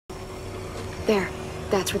There.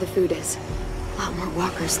 That's where the food is. A lot more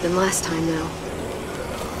walkers than last time, though.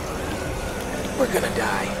 We're gonna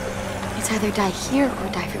die. It's either die here or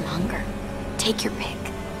die from hunger. Take your pick.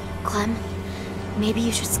 Clem, maybe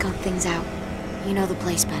you should scope things out. You know the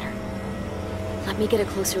place better. Let me get a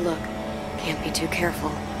closer look. Can't be too careful.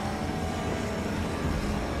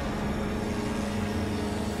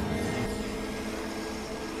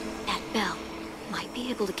 That bell might be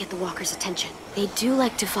able to get the walkers' attention. They do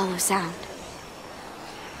like to follow sound.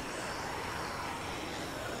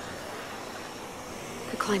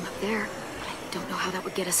 Could climb up there, but I don't know how that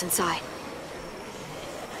would get us inside.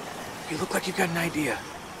 You look like you've got an idea.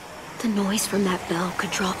 The noise from that bell could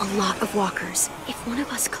draw a lot of walkers. If one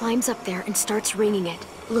of us climbs up there and starts ringing it...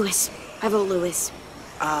 Lewis. I vote Lewis.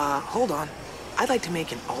 Hold on. I'd like to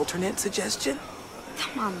make an alternate suggestion.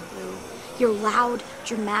 Come on, Lou. You're loud,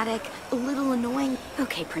 dramatic, a little annoying.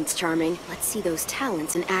 Okay, Prince Charming, let's see those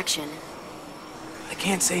talents in action. I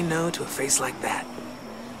can't say no to a face like that.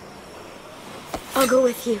 I'll go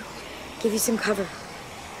with you. Give you some cover.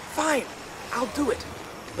 Fine. I'll do it.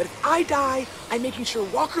 But if I die, I'm making sure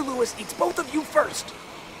Walker Lewis eats both of you first.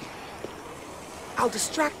 I'll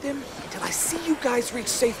distract him until I see you guys reach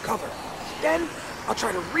safe cover. Then, I'll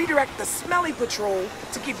try to redirect the smelly patrol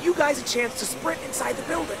to give you guys a chance to sprint inside the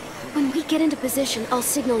building. When we get into position, I'll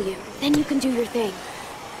signal you. Then you can do your thing.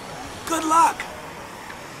 Good luck!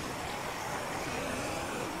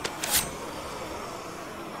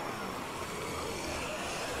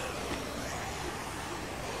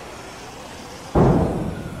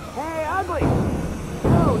 Hey, ugly!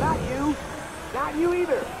 No, not you. Not you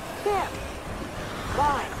either. Sam!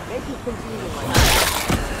 Fine, make it confusing like that.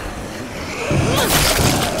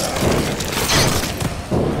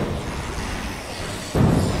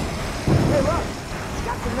 Hey, look!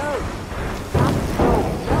 Got the nose! Got the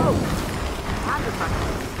nose! I'm the fucker.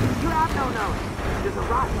 You have no nose. There's a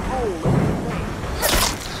rotten hole in your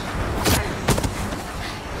face.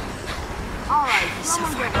 Alright, So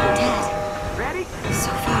someone far, get I'm dead. ready?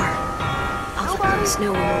 So far. I'll let Lewis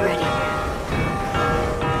know when we're ready.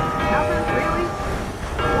 Nothing, really?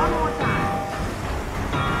 One more time.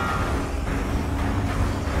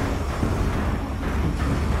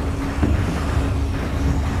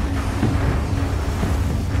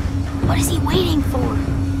 What is he waiting for?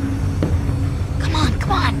 Come on,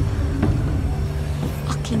 come on!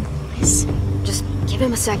 Fucking Lewis. Just give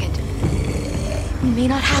him a second. We may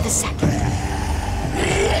not have a second.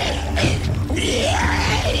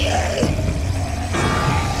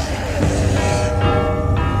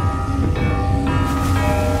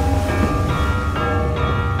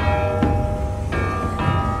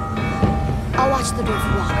 I'll watch the door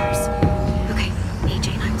for walkers. Okay,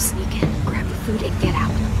 AJ and I will sneak in, grab the food, and get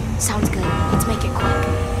out. Sounds good. Let's make it quick.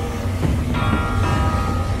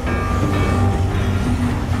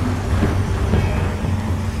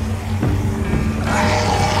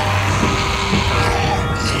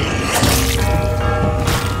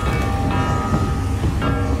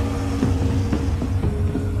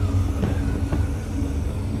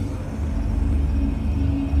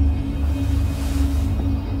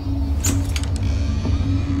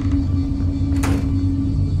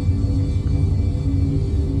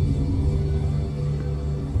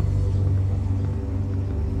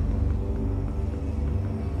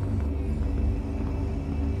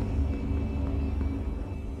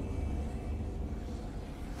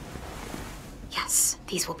 Yes,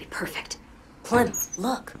 these will be perfect. Clem,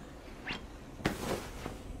 look.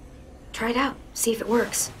 Try it out. See if it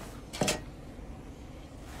works.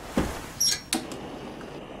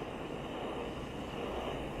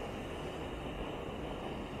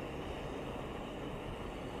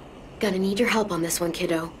 Gonna need your help on this one,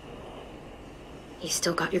 kiddo. You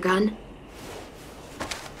still got your gun?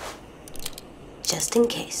 Just in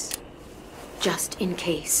case. Just in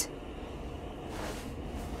case.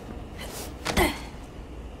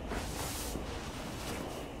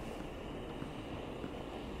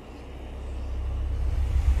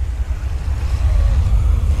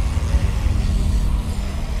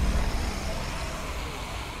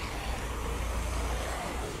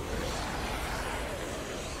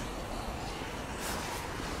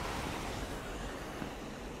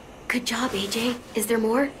 Good job, AJ. Is there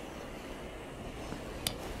more?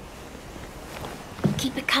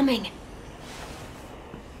 Keep it coming.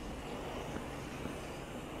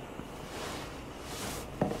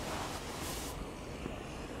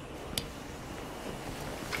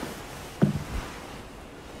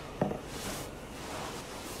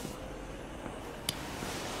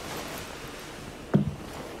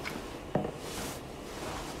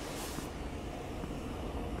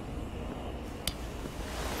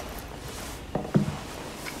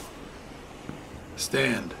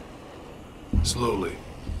 Stand. Slowly.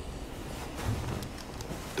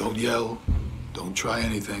 Don't yell. Don't try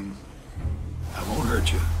anything. I won't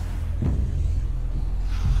hurt you.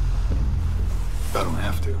 I don't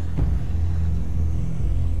have to.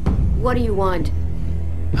 What do you want?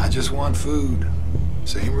 I just want food.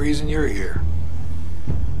 Same reason you're here.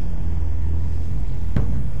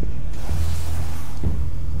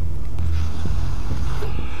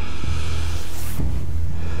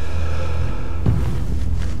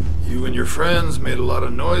 You and your friends made a lot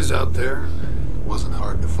of noise out there. It wasn't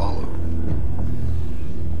hard to follow.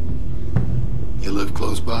 You live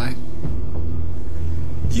close by?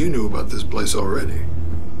 You knew about this place already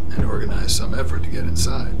and organized some effort to get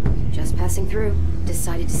inside. Just passing through.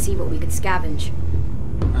 Decided to see what we could scavenge.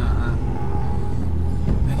 Uh-huh.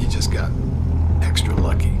 And you just got extra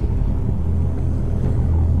lucky.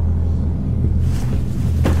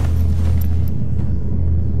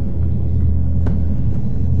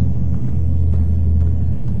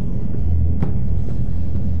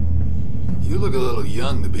 You look a little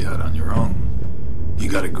young to be out on your own. You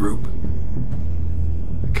got a group?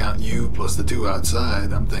 Count you plus the two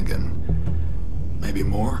outside, I'm thinking maybe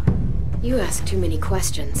more? You ask too many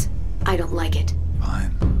questions. I don't like it.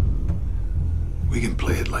 Fine. We can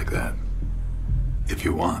play it like that. If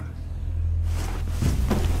you want.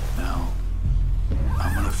 Now,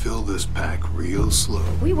 I'm gonna fill this pack real slow.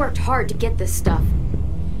 We worked hard to get this stuff.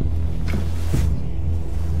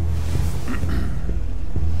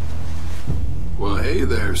 Well, hey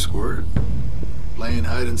there, Squirt. Playing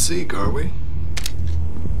hide and seek, are we?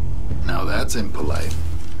 Now that's impolite.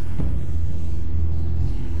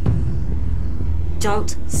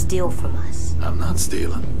 Don't steal from us. I'm not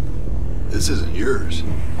stealing. This isn't yours.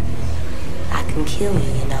 I can kill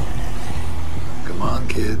you, you know. Come on,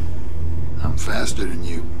 kid. I'm faster than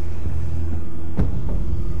you.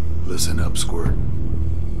 Listen up, Squirt.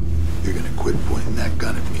 You're gonna quit pointing that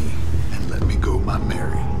gun at me and let me go my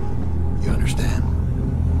Mary. You understand?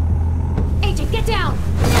 Agent, get down!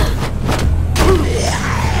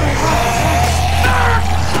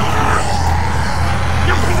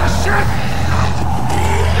 You piece of shit!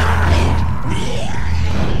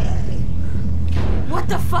 What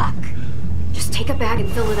the fuck? Just take a bag and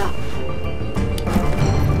fill it up.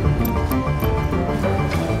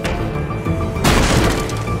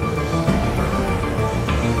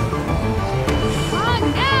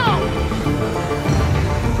 Run now!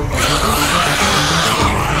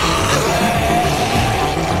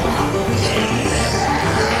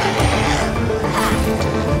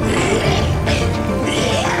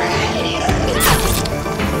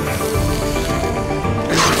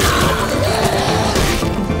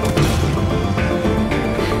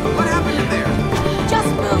 What happened in there? Just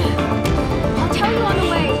move! I'll tell you on the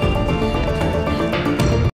way.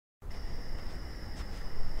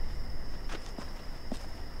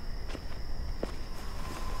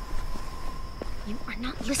 You are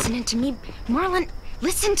not listening to me. Marlon,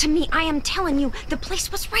 listen to me. I am telling you, the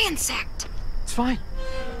place was ransacked. It's fine.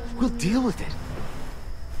 We'll deal with it.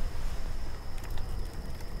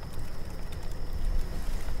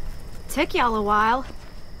 Took y'all a while.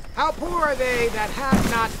 How poor are they that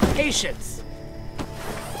have not patience?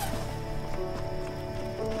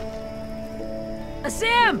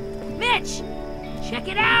 Asim! Mitch! Check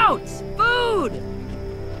it out! Food!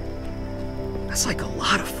 That's like a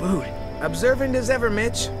lot of food. Observant as ever,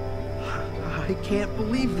 Mitch. I can't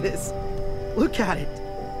believe this. Look at it.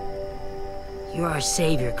 You're our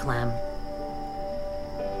savior, Clem.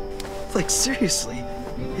 Like, seriously,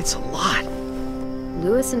 it's a lot.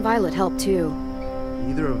 Lewis and Violet helped too.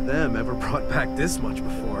 Neither of them ever brought back this much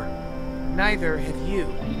before. Neither have you.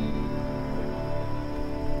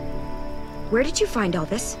 Where did you find all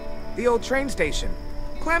this? The old train station.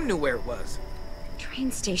 Clem knew where it was.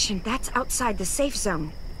 Train station, that's outside the safe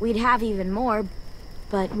zone. We'd have even more,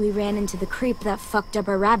 but we ran into the creep that fucked up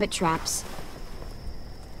our rabbit traps.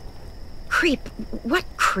 Creep? What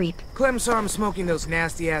creep? Clem saw him smoking those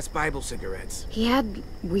nasty-ass Bible cigarettes. He had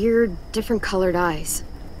weird, different colored eyes.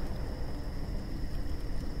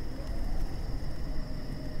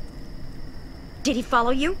 Did he follow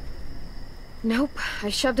you? Nope. I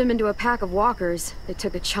shoved him into a pack of walkers. They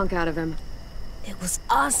took a chunk out of him. It was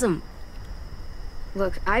awesome.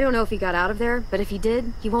 Look, I don't know if he got out of there, but if he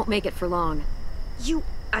did, he won't make it for long. You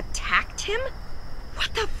attacked him?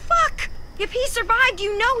 What the fuck? If he survived,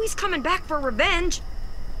 you know he's coming back for revenge.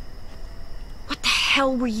 What the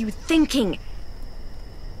hell were you thinking?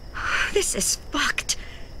 This is fucked.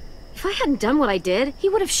 If I hadn't done what I did, he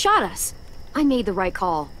would have shot us. I made the right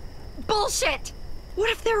call. Bullshit! What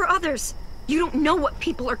if there are others? You don't know what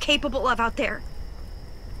people are capable of out there.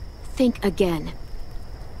 Think again.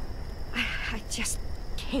 I just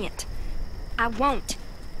can't. I won't.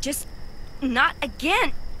 Just not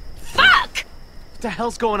again. Fuck! What the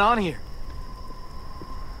hell's going on here?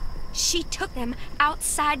 She took them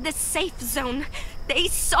outside the safe zone. They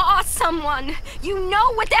saw someone. You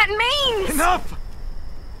know what that means! Enough!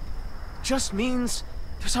 Just means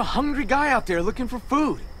there's a hungry guy out there looking for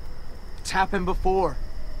food. It's happened before.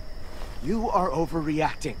 You are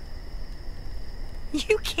overreacting.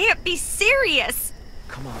 You can't be serious!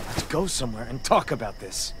 Come on, let's go somewhere and talk about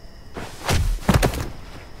this.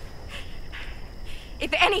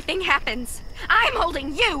 If anything happens, I'm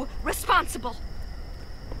holding you responsible.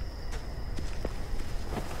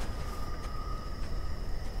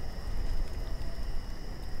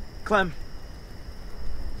 Clem,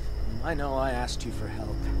 I know I asked you for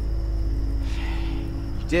help.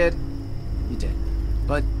 You did.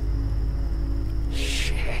 But...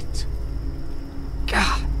 shit.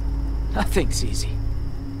 God, nothing's easy.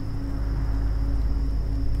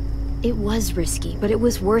 It was risky, but it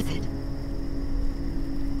was worth it.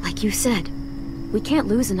 Like you said, we can't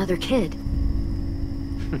lose another kid.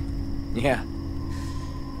 Yeah.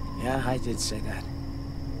 Yeah, I did say that.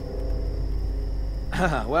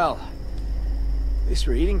 Well, at least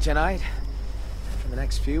we're eating tonight. For the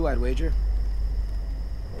next few, I'd wager.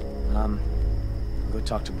 I'll go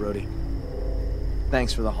talk to Brody.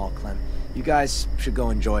 Thanks for the haul, Clem. You guys should go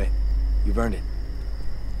enjoy it. You've earned it.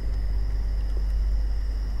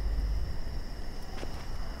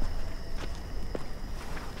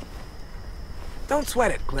 Don't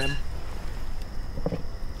sweat it, Clem.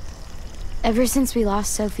 Ever since we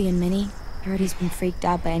lost Sophie and Minnie, Brody's been freaked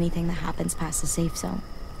out by anything that happens past the safe zone.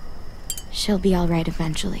 She'll be all right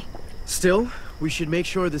eventually. Still, we should make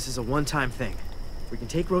sure this is a one-time thing. We can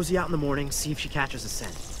take Rosie out in the morning, see if she catches a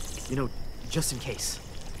scent. You know, just in case.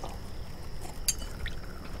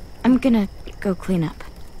 I'm gonna go clean up.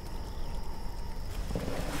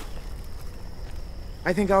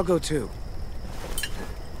 I think I'll go too.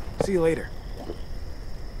 See you later.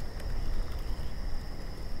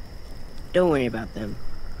 Don't worry about them.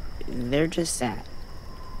 They're just sad.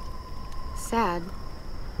 Sad?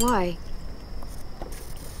 Why?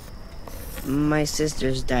 My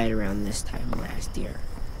sisters died around this time last year.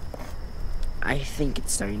 I think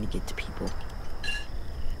it's starting to get to people.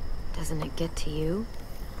 Doesn't it get to you?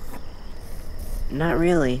 Not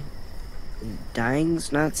really.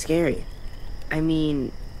 Dying's not scary. I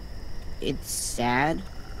mean, it's sad,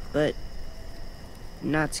 but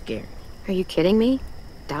not scary. Are you kidding me?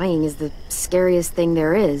 Dying is the scariest thing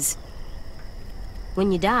there is.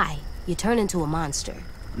 When you die, you turn into a monster.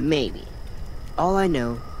 Maybe. All I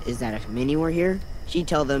know is that if Minnie were here, she'd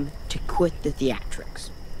tell them to quit the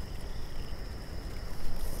theatrics.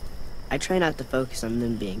 I try not to focus on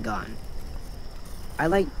them being gone. I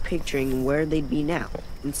like picturing where they'd be now,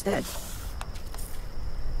 instead.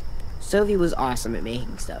 Sophie was awesome at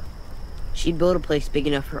making stuff. She'd build a place big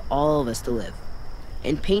enough for all of us to live.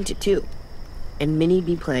 And paint it too. And Minnie'd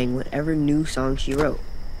be playing whatever new song she wrote.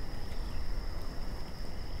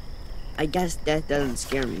 I guess death doesn't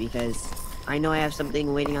scare me because I know I have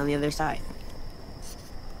something waiting on the other side.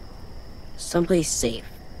 Someplace safe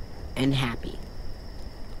and happy.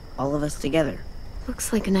 All of us together.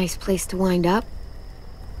 Looks like a nice place to wind up.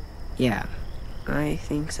 Yeah, I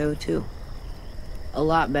think so too. A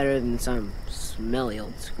lot better than some smelly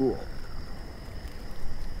old school.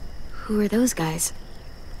 Who are those guys?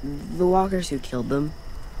 The walkers who killed them.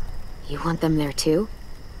 You want them there too?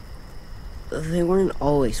 They weren't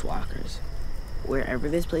always walkers. Wherever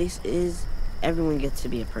this place is, everyone gets to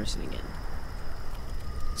be a person again.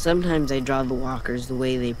 Sometimes I draw the walkers the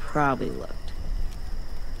way they probably looked.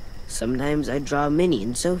 Sometimes I draw Minnie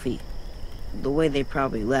and Sophie the way they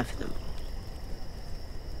probably left them.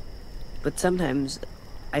 But sometimes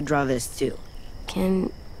I draw this too.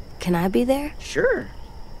 Can I be there? Sure.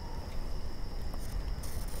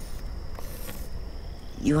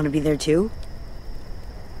 You want to be there too?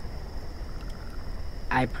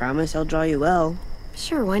 I promise I'll draw you well.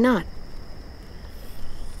 Sure, why not?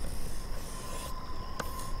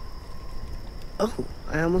 Oh,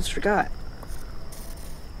 I almost forgot.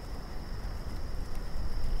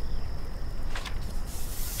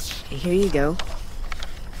 Here you go.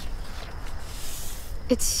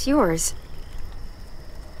 It's yours.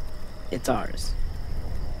 It's ours.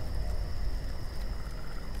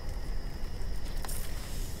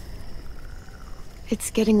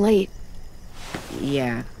 It's getting late.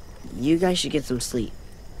 Yeah, you guys should get some sleep.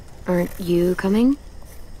 Aren't you coming?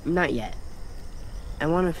 Not yet. I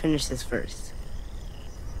want to finish this first.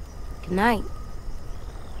 Good night.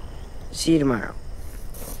 See you tomorrow.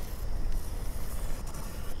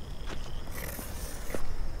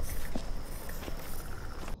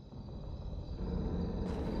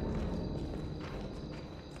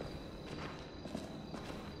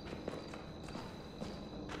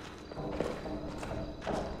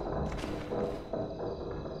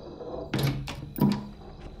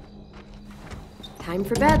 Time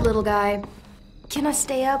for bed, little guy. Can I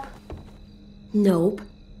stay up? Nope.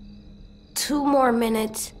 2 more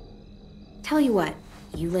minutes. Tell you what,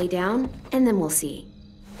 you lay down, and then we'll see.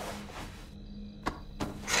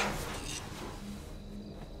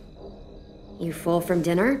 You full from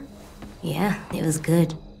dinner? Yeah, it was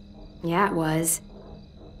good. Yeah, it was.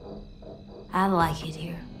 I like it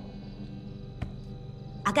here.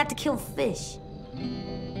 I got to kill fish.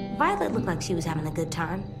 Violet looked like she was having a good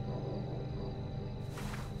time.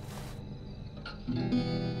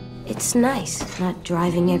 It's nice, not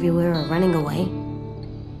driving everywhere or running away.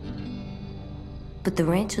 But the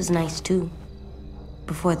ranch was nice too,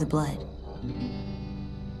 before the blood.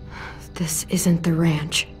 This isn't the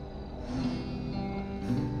ranch.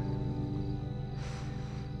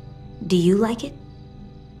 Do you like it?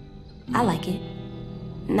 I like it,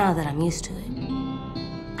 now that I'm used to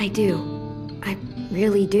it. I do. I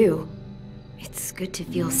really do. It's good to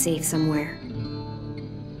feel safe somewhere.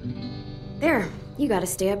 There, you gotta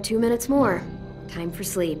stay up 2 minutes more. Time for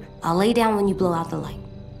sleep. I'll lay down when you blow out the light.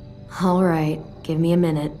 All right, give me a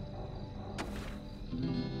minute.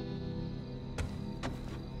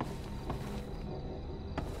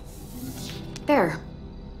 There.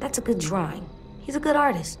 That's a good drawing. He's a good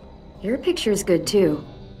artist. Your picture's good too.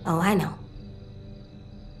 Oh, I know.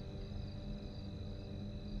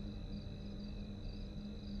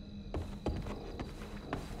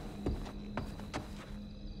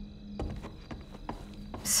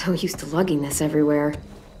 So used to lugging this everywhere,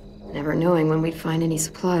 never knowing when we'd find any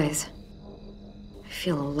supplies. I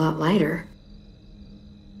feel a lot lighter.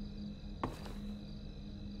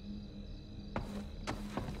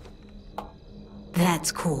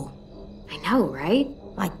 That's cool. I know, right?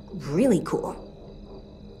 Like, really cool.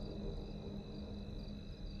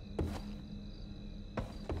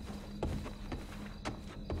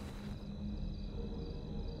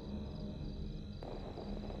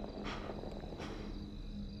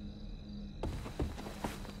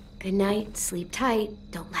 Good night, sleep tight,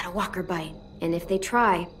 don't let a walker bite. And if they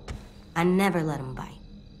try, I never let him bite.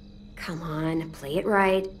 come on, play it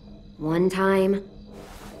right. One time.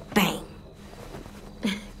 Bang!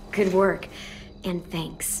 Good work, and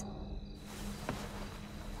thanks.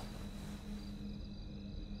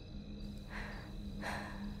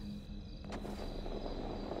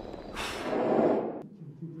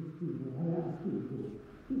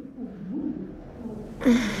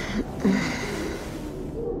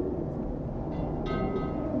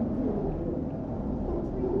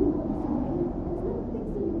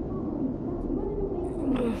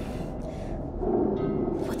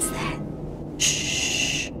 What's that?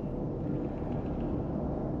 Shh.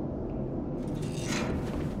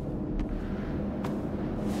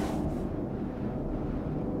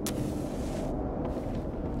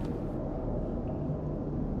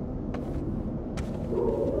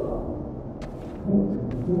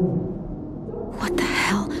 What the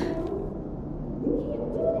hell?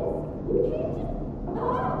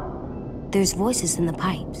 There's voices in the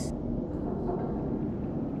pipes.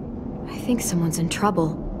 I think someone's in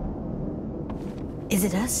trouble. Is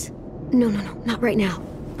it us? No, not right now.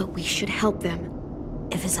 But we should help them.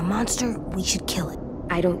 If it's a monster, we should kill it.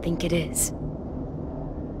 I don't think it is.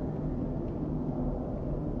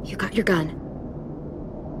 You got your gun.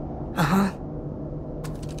 Uh-huh.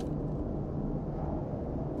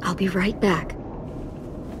 I'll be right back.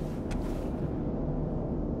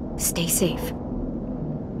 Stay safe.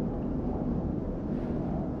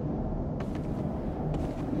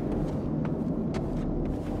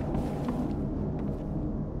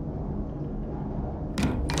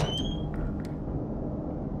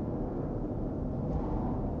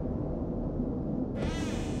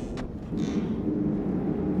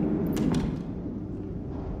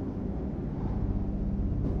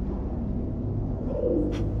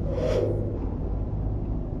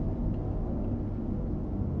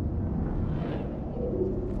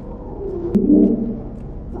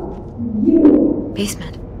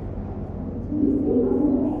 Basement.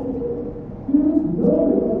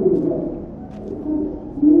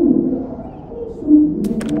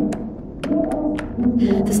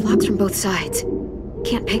 This lock's from both sides.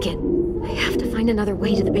 Can't pick it. I have to find another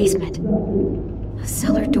way to the basement. A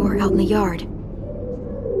cellar door out in the yard.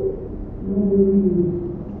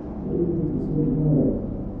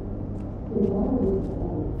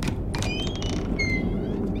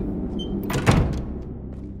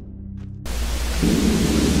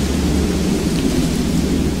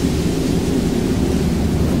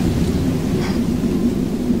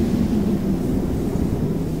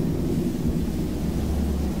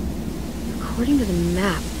 According to the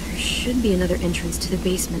map, there should be another entrance to the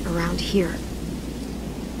basement around here.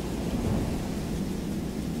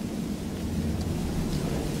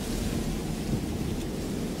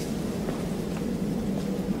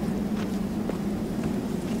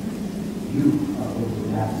 You are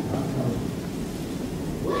overreacting. I'm telling you.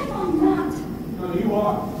 What? I'm not. No, you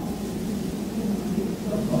are.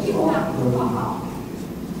 You are.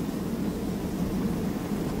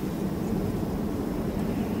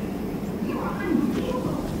 You are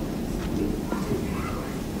unbelievable.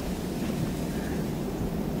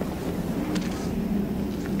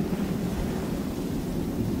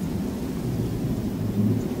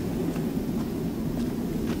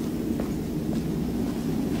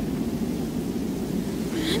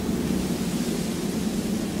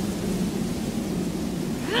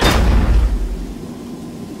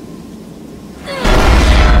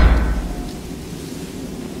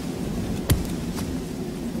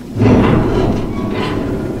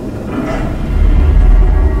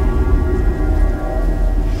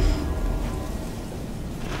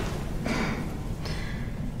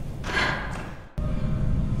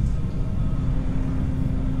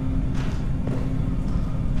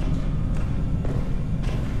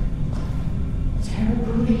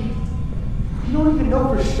 You don't even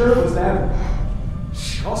know for sure it was that.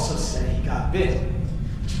 She also said he got bit,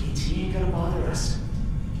 which means he ain't gonna bother us.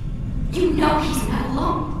 You know he's not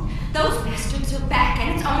alone. Those bastards are back,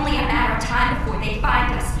 and it's only a matter of time before they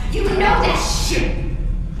find us. You know that. Shit!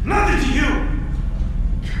 Nothing to you!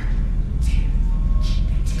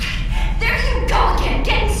 There you go again,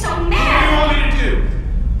 getting so mad! What do you want me to do?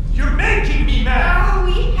 You're making me mad! Oh,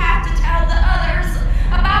 we have to tell the others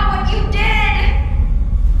about what you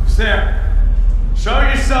did! Sam, show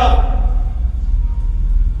yourself!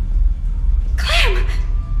 Clem!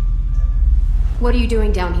 What are you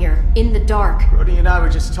doing down here, in the dark? Brody and I were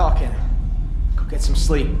just talking. Go get some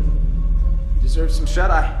sleep. You deserve some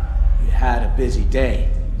shut-eye. You had a busy day.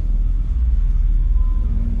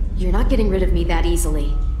 You're not getting rid of me that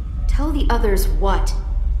easily. Tell the others what?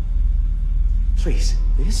 Please,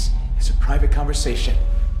 this is a private conversation.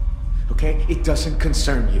 Okay? It doesn't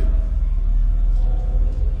concern you.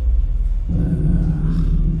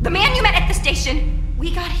 The man you met at the station,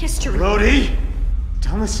 we got history. Brody!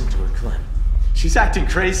 Don't listen to her, Clem. She's acting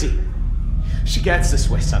crazy. She gets this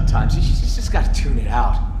way sometimes. She's just gotta tune it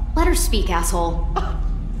out. Let her speak, asshole.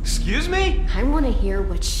 Excuse me? I want to hear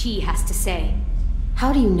what she has to say.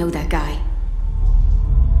 How do you know that guy?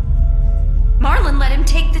 Marlon let him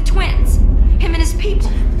take the twins. Him and his people.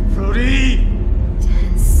 Brody!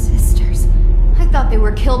 10 sisters. I thought they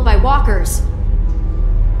were killed by walkers.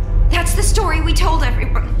 That's the story we told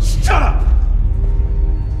everybody. Shut up!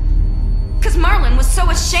 Because Marlon was so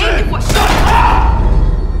ashamed of what— Shut up!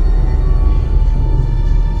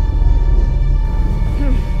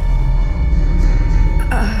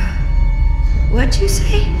 What'd you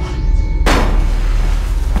say?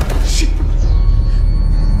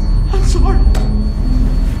 I'm sorry.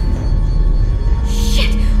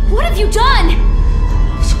 Shit! What have you done?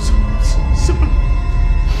 Sorry.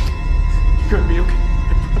 You're gonna be okay.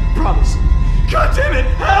 I promise. God damn it!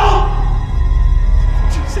 Help!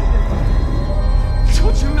 Did you say that? I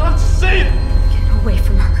told you not to say it! Get away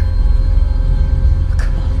from her.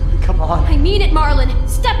 Come on, come on. I mean it, Marlon.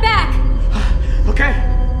 Step back! Okay.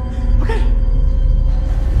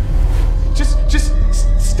 Just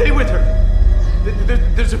stay with her.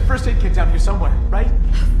 There's a first aid kit down here somewhere, right?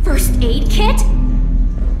 First aid kit?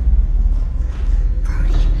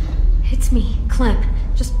 Brody, it's me, Clem.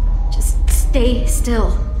 Just stay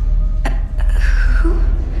still. Who?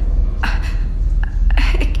 I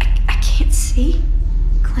can't see.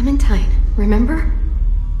 Clementine, remember?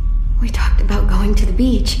 We talked about going to the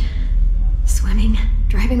beach. Swimming,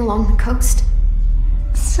 driving along the coast.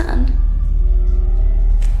 Son.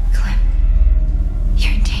 Clem,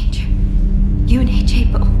 you're in danger. You and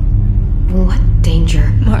AJ both. What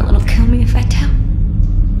danger? Marlon will kill me if I tell.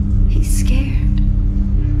 He's scared.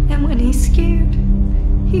 And when he's scared,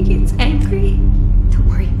 he gets angry. Don't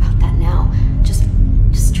worry about that now. Just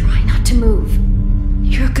try not to move.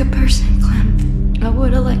 You're a good person, Clem. I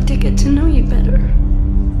would have liked to get to know you better.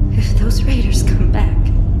 If those raiders come back.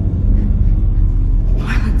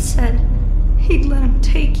 Marlon said he'd let him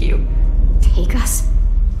take you. Take us?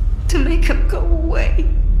 To make him go away.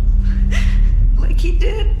 Like he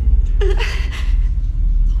did.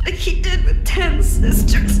 Like he did with 10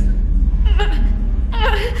 sisters.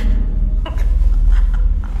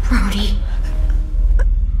 Brody.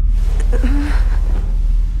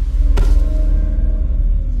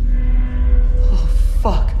 Oh,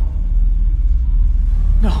 fuck.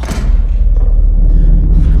 No.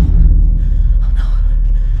 Oh, no.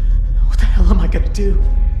 What the hell am I gonna do?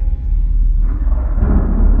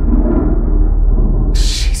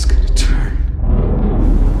 She's gonna turn.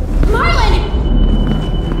 Marlon!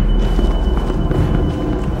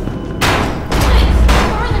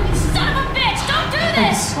 Marlon, you son of a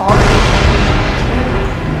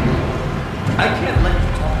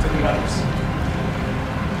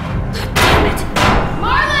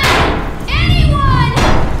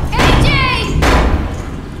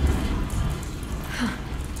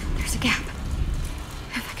There's a gap.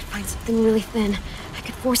 If I could find something really thin, I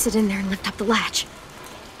could force it in there and lift up the latch.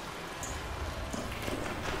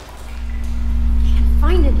 Can't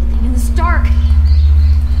find anything in this dark.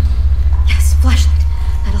 Yes, flashlight.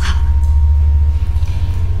 That'll help.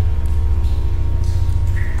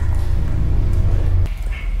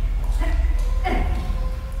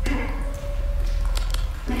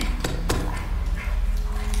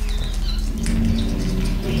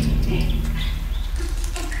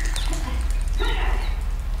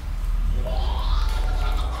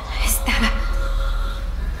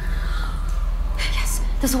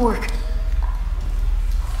 This'll work.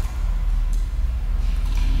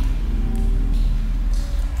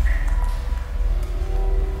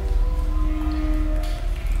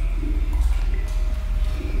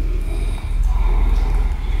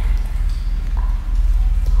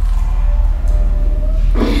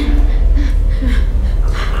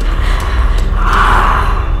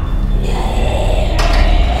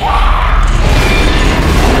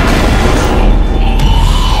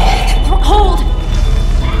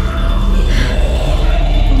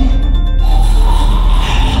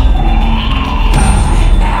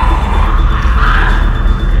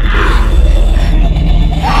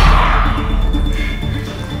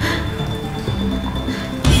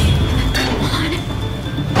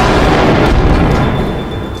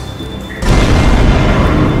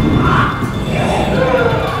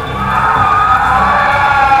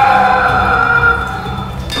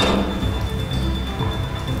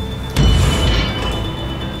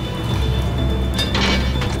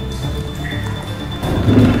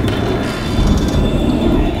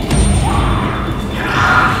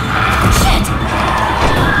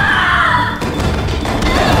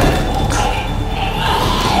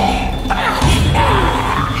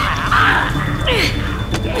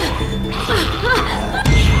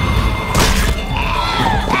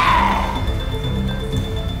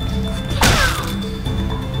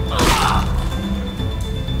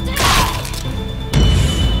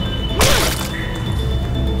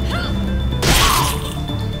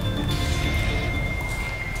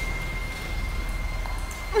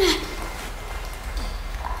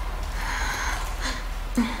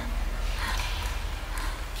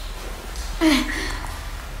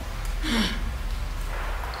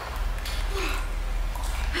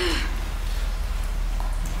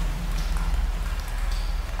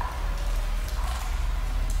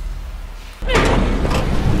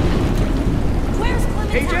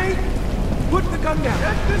 AJ, put the gun down.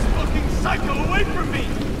 Get this fucking psycho away from me!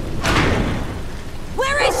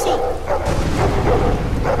 Where is she?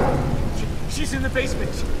 She's in the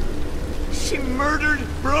basement. She murdered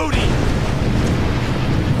Brody.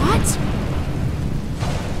 What?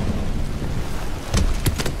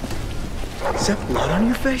 Is that blood on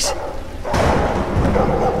your face?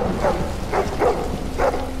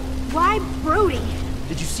 Why Brody?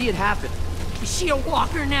 Did you see it happen? Is she a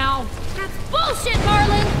walker now? That's bullshit,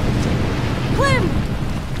 Marlon! Clem!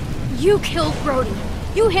 You killed Brody.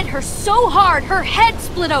 You hit her so hard, her head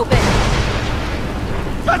split open.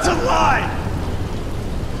 That's a lie!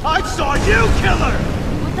 I saw you kill her!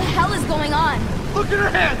 What the hell is going on? Look at her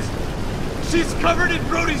hands! She's covered in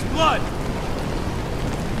Brody's blood!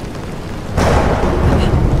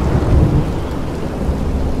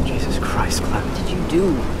 Jesus Christ, Clem. What did you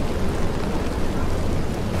do?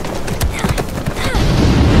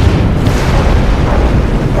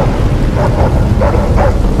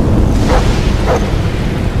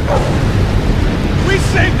 We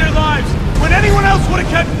saved their lives when anyone else would have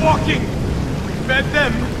kept walking! We fed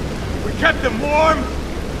them, we kept them warm,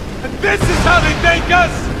 and this is how they thank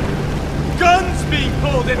us! Guns being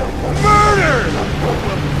pulled and murder!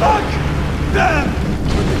 Well, fuck them!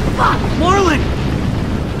 Fuck! Marlon!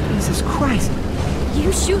 Jesus Christ.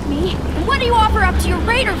 You shoot me, and what do you offer up to your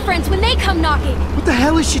raider friends when they come knocking? What the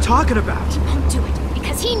hell is she talking about? He won't do it,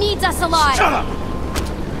 because he needs us alive. Shut up!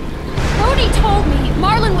 Brody told me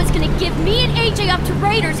Marlon was gonna give me and AJ up to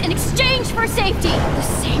raiders in exchange for safety. The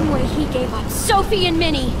same way he gave up Sophie and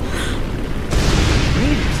Minnie.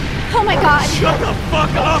 Raiders? Oh my god. Shut the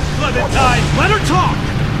fuck up, Clementine! Let her talk!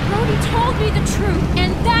 Brody told me the truth,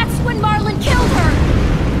 and that's when Marlon killed her.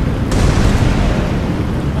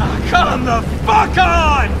 Come the fuck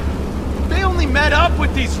on! They only met up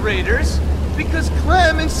with these raiders because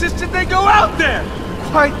Clem insisted they go out there.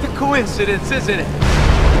 Quite the coincidence, isn't it?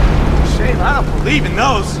 Shame I don't believe in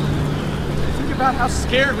those. Think about how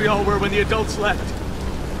scared we all were when the adults left.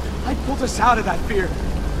 I pulled us out of that fear.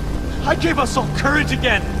 I gave us all courage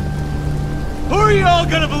again. Who are you all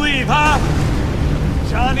gonna believe, huh?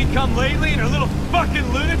 Johnny come lately and her little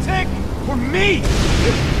fucking lunatic? Or me,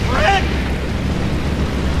 your friend?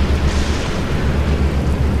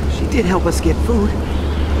 can help us get food.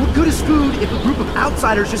 What good is food if a group of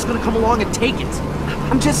outsiders just gonna come along and take it?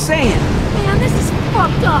 I'm just saying. Man, this is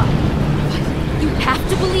fucked up. You have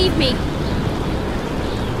to believe me.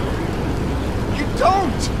 You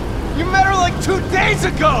don't! You met her like 2 days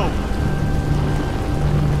ago!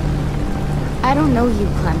 I don't know you,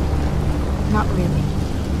 Clem. Not really.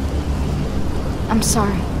 I'm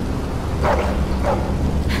sorry.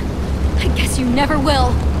 I guess you never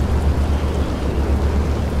will.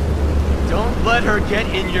 Don't let her get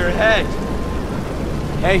in your head.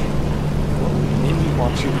 Hey, what Mindy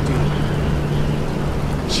wants you to do.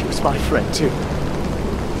 She was my friend too.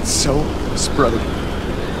 And so was Brody.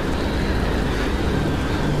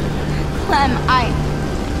 Clem,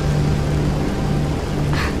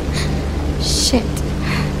 Shit.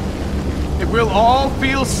 It will all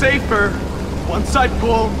feel safer once I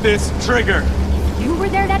pull this trigger. You were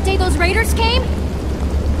there that day those raiders came?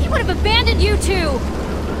 He would have abandoned you two.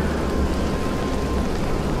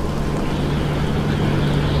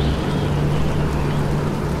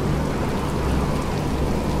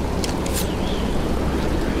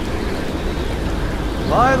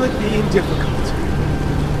 Violet being difficult.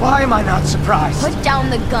 Why am I not surprised? Put down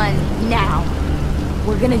the gun, now.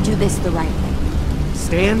 We're gonna do this the right way.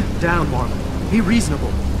 Stand down, Marlon. Be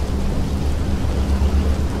reasonable.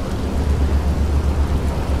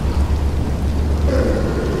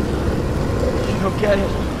 You don't get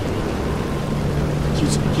it.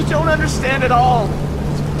 You don't understand at all,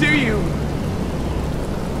 do you?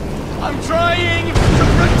 I'm trying to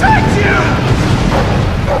protect you!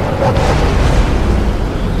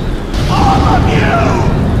 All of you!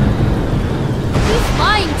 He's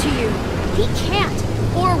lying to you. He can't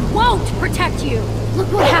or won't protect you.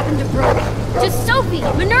 Look what happened to Brooke, to Sophie,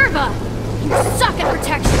 Minerva. You suck at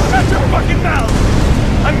protection. Shut your fucking mouth!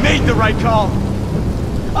 I made the right call.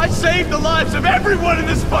 I saved the lives of everyone in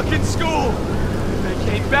this fucking school. If they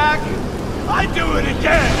came back, I'd do it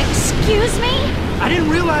again. Excuse me? I didn't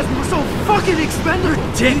realize we were so fucking expendable.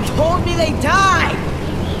 You told me they died!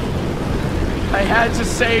 I had to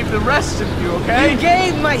save the rest of you, okay? You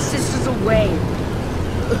gave my sisters away.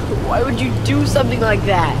 Why would you do something like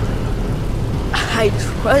that? I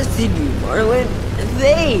trusted you, Marlon.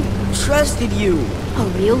 They trusted you. A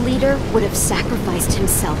real leader would have sacrificed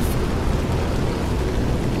himself.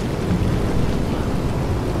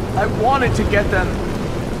 I wanted to get them.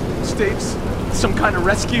 Stapes, some kind of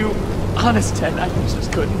rescue. Honest, Ted, I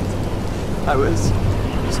just couldn't. I was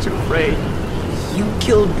too afraid. You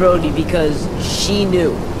killed Brody because she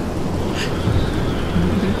knew.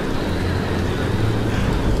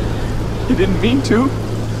 I didn't mean to.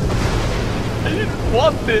 I didn't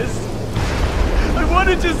want this. I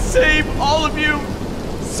wanted to save all of you.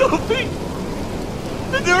 Sophie!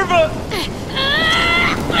 Minerva!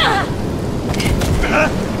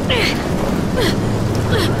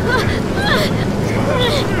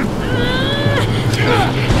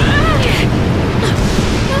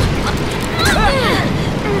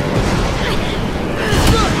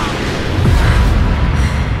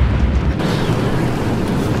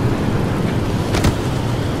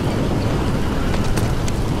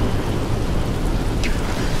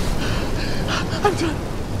 I'm done.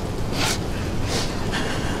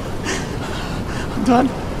 I'm done.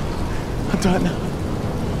 I'm done.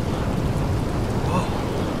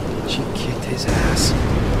 Whoa. She kicked his ass.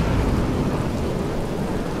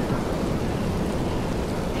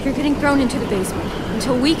 You're getting thrown into the basement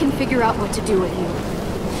until we can figure out what to do with you.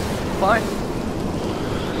 Fine.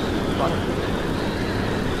 Fine.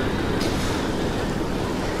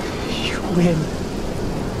 You win.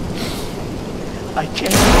 I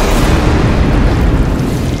can't.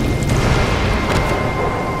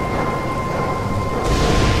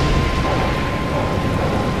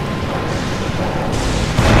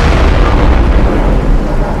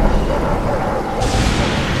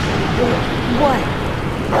 What?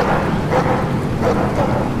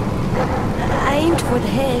 I aimed for the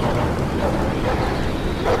head.